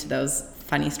listening to those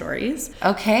funny stories.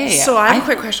 Okay. So I have a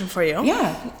quick question for you.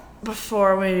 Yeah.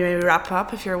 Before we maybe wrap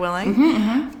up, if you're willing.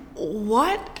 Mm-hmm.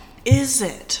 What is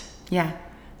it? Yeah.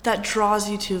 That draws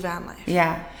you to van life?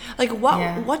 Yeah. Like,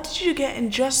 what did you get in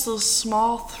just those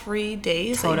small 3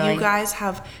 days that you guys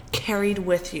have carried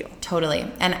with you? Totally.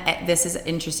 And this is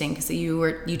interesting because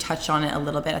you touched on it a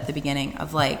little bit at the beginning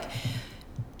of, like,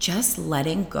 just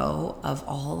letting go of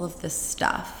all of this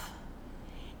stuff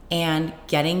and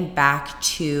getting back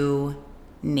to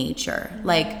nature. Mm-hmm.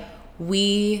 Like,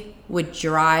 we would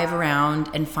drive around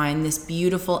and find this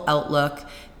beautiful outlook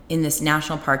in this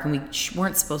national park, and we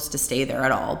weren't supposed to stay there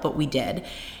at all, but we did,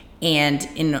 and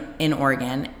in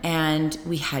Oregon, and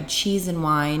we had cheese and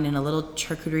wine and a little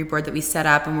charcuterie board that we set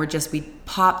up, and we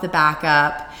pop the back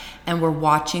up, and we're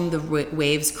watching the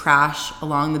waves crash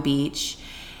along the beach,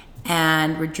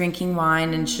 and we're drinking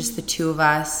wine, and it's just the two of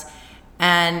us,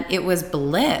 and it was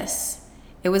bliss.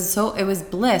 It was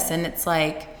bliss, and it's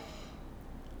like,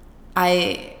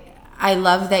 I I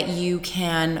love that you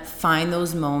can find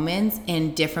those moments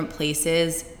in different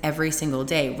places every single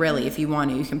day. Really, if you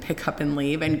want to, you can pick up and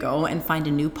leave and go and find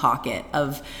a new pocket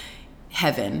of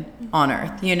heaven on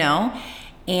earth, you know?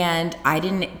 And I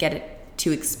didn't get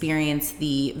to experience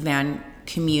the van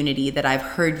community that I've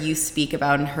heard you speak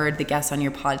about and heard the guests on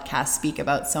your podcast speak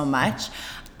about so much.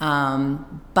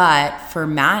 But for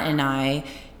Matt and I,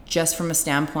 just from a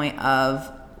standpoint of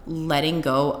letting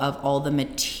go of all the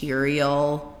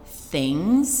material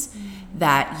things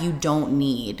that you don't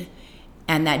need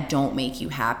and that don't make you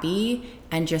happy,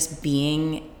 and just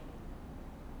being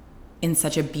in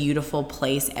such a beautiful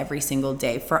place every single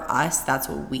day. For us, that's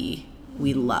what we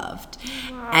loved.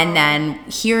 Wow. And then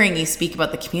hearing you speak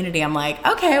about the community, I'm like,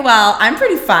 okay, well, I'm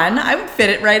pretty fun. I would fit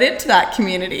it right into that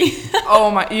community.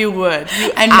 Oh my, you would.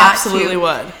 You and absolutely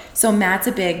would. So Matt's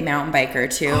a big mountain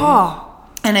biker too. Oh.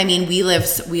 And I mean, we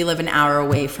live an hour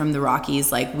away from the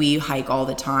Rockies. Like, we hike all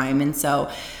the time. And so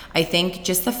I think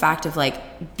just the fact of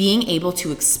like being able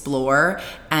to explore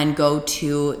and go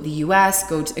to the US,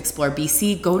 go to explore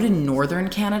BC, go to Northern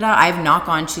Canada. I've not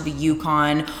gone to the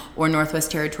Yukon or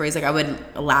Northwest Territories. Like, I would,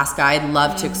 Alaska, I'd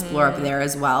love to explore up there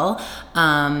as well.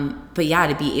 But yeah,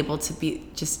 to be able to be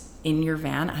just in your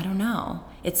van, I don't know.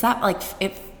 It's that like,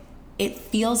 it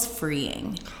feels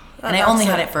freeing. And I only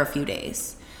had it for a few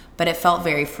days. But it felt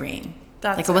very freeing.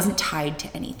 Like, it wasn't tied to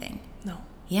anything. No.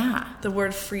 Yeah. The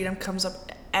word freedom comes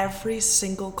up every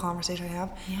single conversation I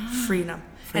have. Yeah. Freedom.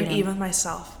 And even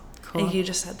myself. Cool. And you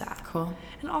just said that. Cool.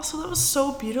 And also, that was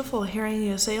so beautiful hearing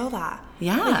you say all that.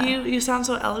 Yeah. Like, you sound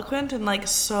so eloquent and like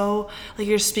so, like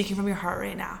you're speaking from your heart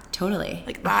right now. Totally.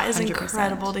 Like, that is 100%.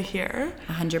 Incredible to hear.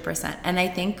 100%. And I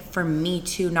think for me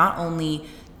too, not only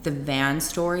the van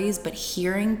stories, but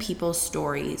hearing people's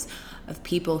stories of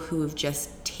people who have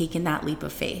just taken that leap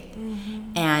of faith.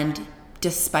 And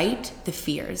despite the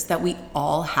fears that we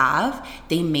all have,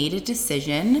 they made a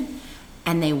decision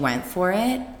and they went for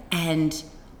it. And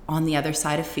on the other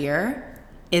side of fear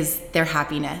is their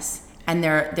happiness, and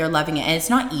they're loving it. And it's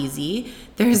not easy.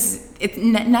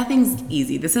 Nothing's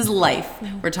easy. This is life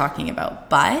we're talking about.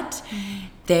 But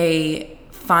they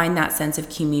find that sense of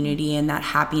community and that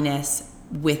happiness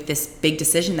with this big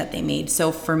decision that they made.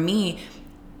 So for me,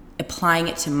 applying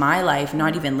it to my life,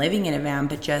 not even living in a van,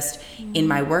 but just in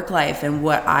my work life and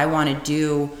what I want to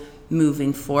do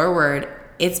moving forward,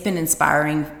 it's been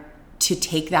inspiring to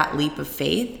take that leap of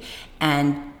faith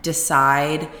and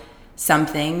decide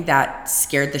something that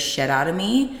scared the shit out of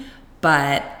me,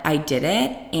 but I did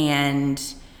it. And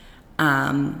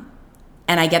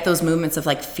I get those movements of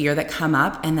like fear that come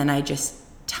up, and then I just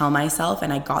tell myself,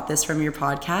 and I got this from your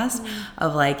podcast,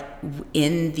 of like,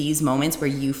 in these moments where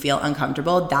you feel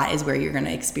uncomfortable, that is where you're going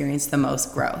to experience the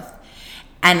most growth.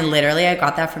 And literally, I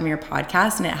got that from your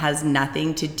podcast, and it has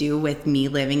nothing to do with me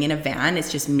living in a van. It's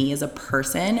just me as a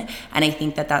person. And I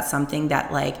think that that's something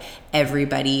that like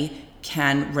everybody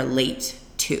can relate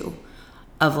to,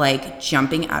 of like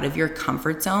jumping out of your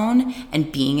comfort zone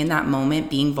and being in that moment,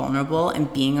 being vulnerable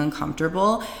and being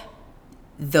uncomfortable.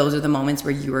 Those are the moments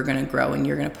where you are going to grow and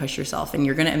you're going to push yourself and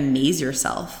you're going to amaze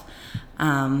yourself.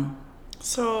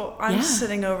 So I'm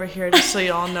sitting over here, just so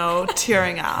you all know,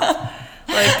 tearing up.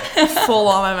 Like, full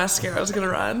on my mascara is going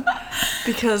to run.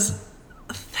 Because,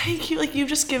 thank you. Like, you've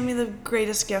just given me the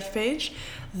greatest gift, Paige.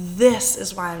 This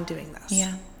is why I'm doing this.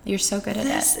 Yeah, you're so good at it.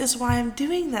 This is why I'm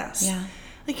doing this. Yeah.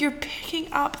 Like, you're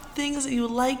picking up things that you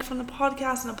like from the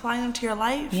podcast and applying them to your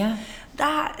life. Yeah.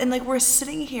 That, and like, we're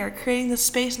sitting here creating this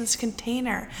space in this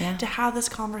container to have this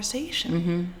conversation.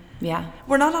 Mm-hmm. Yeah.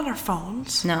 We're not on our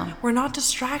phones. No. We're not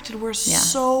distracted. We're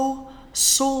so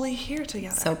solely here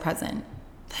together. So present.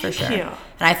 Thank for sure. you.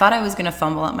 And I thought I was going to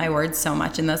fumble up my words so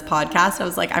much in this podcast. I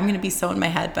was like, I'm going to be so in my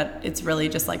head, but it's really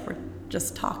just like we're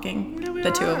just talking,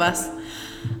 the two of us.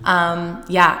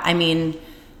 I mean,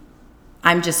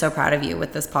 I'm just so proud of you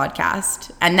with this podcast.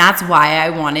 And that's why I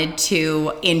wanted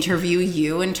to interview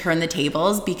you and turn the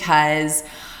tables, because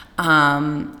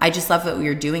I just love what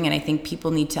you're doing. And I think people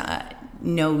need to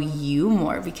know you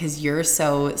more, because you're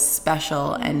so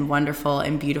special and wonderful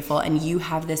and beautiful. And you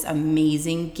have this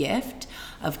amazing gift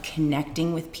of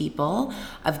connecting with people,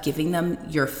 of giving them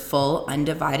your full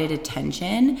undivided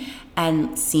attention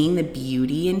and seeing the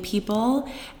beauty in people.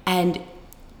 And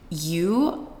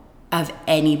you, of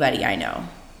anybody I know,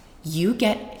 you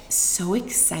get so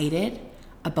excited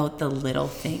about the little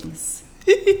things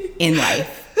in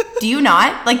life. Do you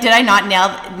not? Like, did I not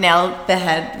nail the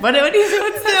head? What do you say?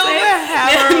 Nail the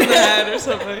hammer on the head or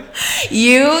something.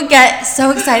 You get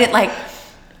so excited, like,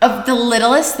 of the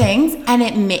littlest things, and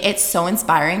it's so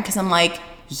inspiring, because I'm like,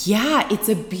 yeah, it's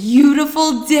a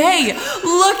beautiful day.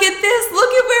 Look at this.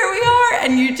 Look at where we are.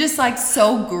 And you're just like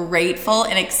so grateful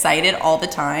and excited all the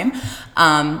time.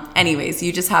 Anyways,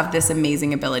 you just have this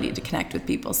amazing ability to connect with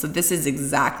people. So this is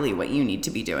exactly what you need to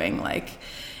be doing.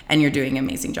 And you're doing an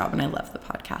amazing job. And I love the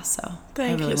podcast. So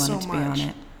I really wanted to be on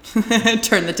it.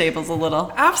 Turn the tables a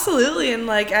little. Absolutely. And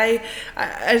like I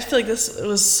feel like this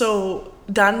was so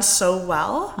done so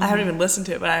well. I haven't even listened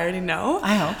to it, but I already know.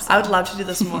 I hope so. I would love to do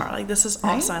this more. Like, this is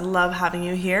awesome. Right? I love having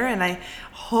you here, and I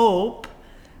hope,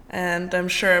 and I'm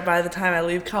sure by the time I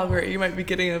leave Calgary, you might be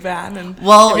getting a van, and it'd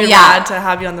be rad to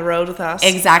have you on the road with us.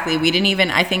 Exactly.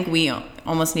 I think we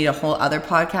almost need a whole other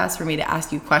podcast for me to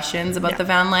ask you questions about the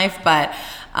van life, but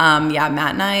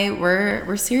Matt and I,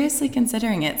 we're seriously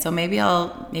considering it. So maybe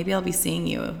I'll be seeing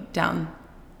you down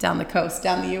the coast,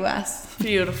 down the US.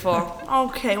 Beautiful.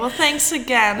 Okay, well, thanks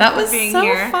again that for was being so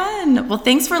here. Fun. Well,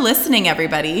 thanks for listening,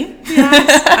 everybody.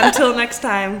 Yes. Until next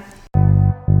time.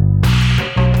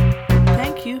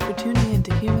 Thank you for tuning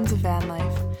into Humans of Van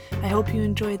Life. I hope you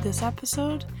enjoyed this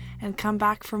episode and come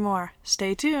back for more.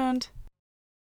 Stay tuned.